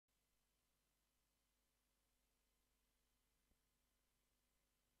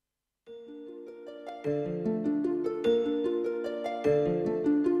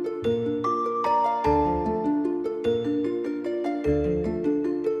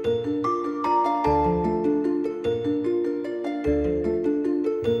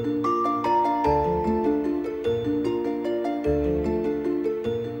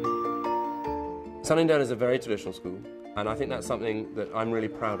Sunningdale is a very traditional school, and I think that's something that I'm really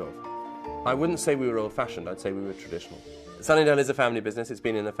proud of. I wouldn't say we were old-fashioned, I'd say we were traditional. Sunningdale is a family business. It's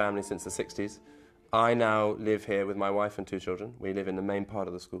been in the family since the 60s. I now live here with my wife and 2 children. We live in the main part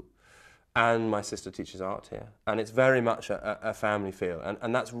of the school. And my sister teaches art here. And it's very much a family feel.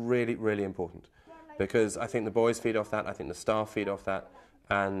 And that's really, really important. Because I think the boys feed off that, I think the staff feed off that.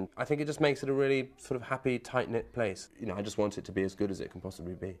 And I think it just makes it a really sort of happy, tight-knit place. You know, I just want it to be as good as it can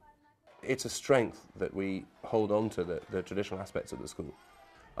possibly be. It's a strength that we hold on to the traditional aspects of the school.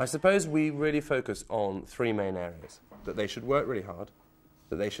 I suppose we really focus on 3 main areas. That they should work really hard,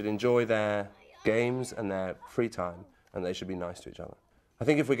 that they should enjoy their games and their free time, and they should be nice to each other. I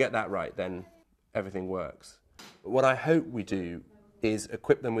think if we get that right, then everything works. But what I hope we do is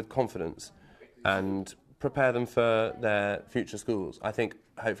equip them with confidence and prepare them for their future schools. I think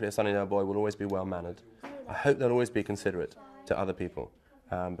hopefully a Sunningdale boy will always be well-mannered. I hope they'll always be considerate to other people,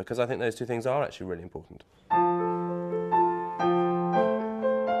 because I think those 2 things are actually really important. I'm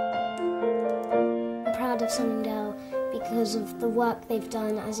proud of Sunningdale because of the work they've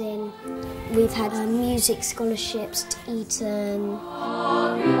done, as in we've had music scholarships to Eton,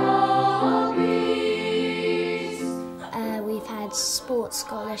 we've had sports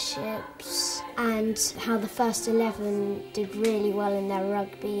scholarships, and how the first 11 did really well in their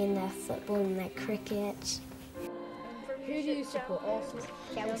rugby, in their football and their cricket. Who do you support? Arsenal?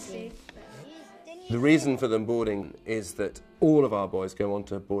 Chelsea. The reason for them boarding is that all of our boys go on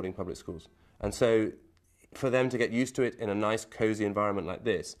to boarding public schools. And so for them to get used to it in a nice, cosy environment like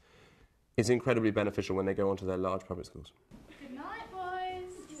this is incredibly beneficial when they go on to their large public schools. Good night,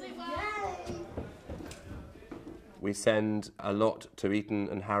 boys. Sleep well. We send a lot to Eton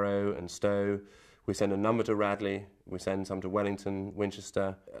and Harrow and Stowe. We send a number to Radley. We send some to Wellington,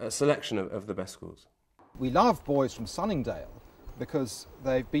 Winchester, a selection of the best schools. We love boys from Sunningdale because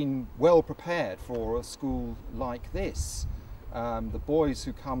they've been well prepared for a school like this. The boys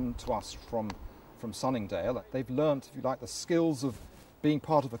who come to us from Sunningdale, they've learnt, if you like, the skills of being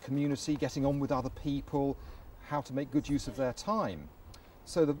part of a community, getting on with other people, how to make good use of their time.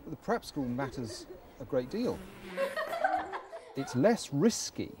 So the prep school matters a great deal. It's less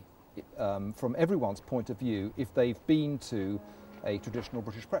risky from everyone's point of view if they've been to a traditional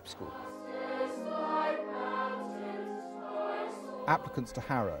British prep school. Applicants to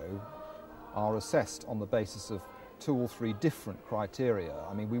Harrow are assessed on the basis of 2 or 3 different criteria.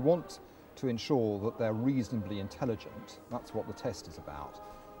 I mean, we want to ensure that they're reasonably intelligent. That's what the test is about.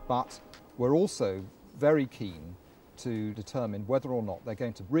 But we're also very keen to determine whether or not they're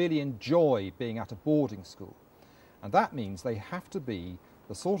going to really enjoy being at a boarding school. And that means they have to be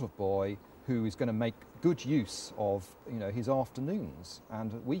the sort of boy who is going to make good use of, you know, his afternoons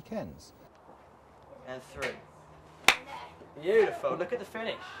and weekends. And 3. Beautiful, look at the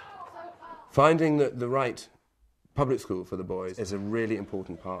finish. Finding the right public school for the boys is a really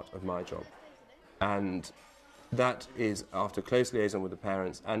important part of my job. And that is after close liaison with the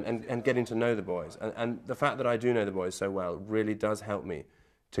parents and getting to know the boys. And the fact that I do know the boys so well really does help me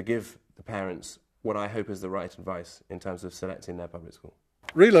to give the parents what I hope is the right advice in terms of selecting their public school.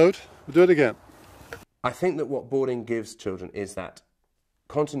 Reload, we'll do it again. I think that what boarding gives children is that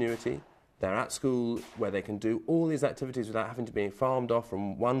continuity. They're at school where they can do all these activities without having to be farmed off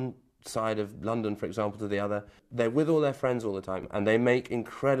from one side of London, for example, to the other. They're with all their friends all the time, and they make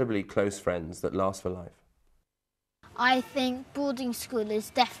incredibly close friends that last for life. I think boarding school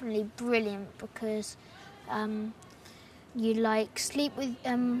is definitely brilliant because you like sleep with,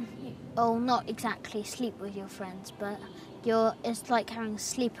 well, not exactly sleep with your friends, but it's like having a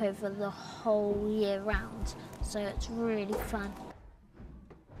sleepover the whole year round, so it's really fun.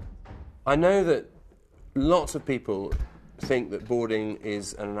 I know that lots of people think that boarding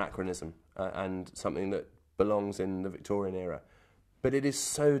is an anachronism and something that belongs in the Victorian era, but it is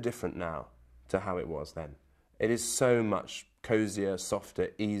so different now to how it was then. It is so much cosier, softer,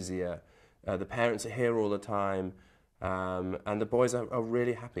 easier. The parents are here all the time, and the boys are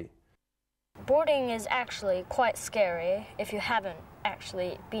really happy. Boarding is actually quite scary if you haven't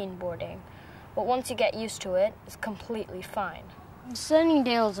actually been boarding, but once you get used to it, it's completely fine.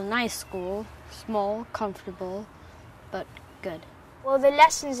 Sunningdale is a nice school, small, comfortable, but good. Well, the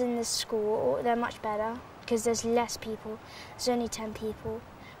lessons in this school, they're much better because there's less people. There's only 10 people,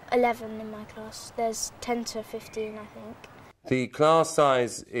 11 in my class. There's 10 to 15, I think. The class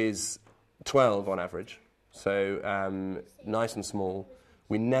size is 12 on average, so nice and small.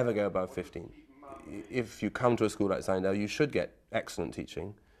 We never go above 15. If you come to a school like Sunningdale, you should get excellent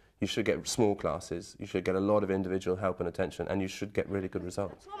teaching. You should get small classes, you should get a lot of individual help and attention, and you should get really good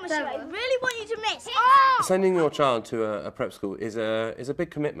results. I really want you to miss. Sending your child to a prep school is a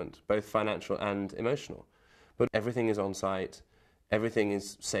big commitment, both financial and emotional. But everything is on site, everything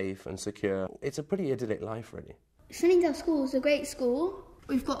is safe and secure. It's a pretty idyllic life, really. Sunningdale School is a great school.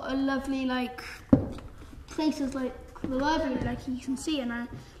 We've got a lovely, places like the library, like you can see, and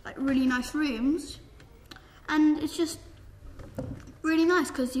really nice rooms. And it's just really nice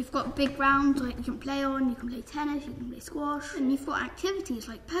because you've got big grounds you can play on, you can play tennis, you can play squash, and you've got activities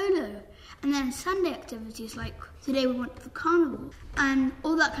like polo, and then Sunday activities like today we went for carnival, and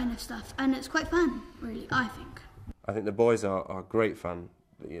all that kind of stuff, and it's quite fun, really, I think. I think the boys are great fun.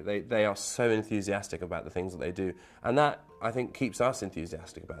 They are so enthusiastic about the things that they do, and that, I think, keeps us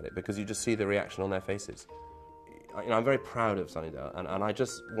enthusiastic about it, because you just see the reaction on their faces. I'm very proud of Sunningdale, and I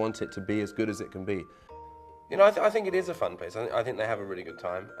just want it to be as good as it can be. I think it is a fun place. I think they have a really good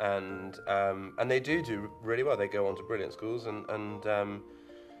time, and they do really well. They go on to brilliant schools, and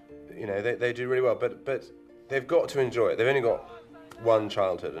they do really well. But they've got to enjoy it. They've only got one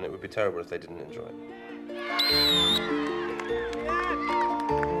childhood, and it would be terrible if they didn't enjoy it.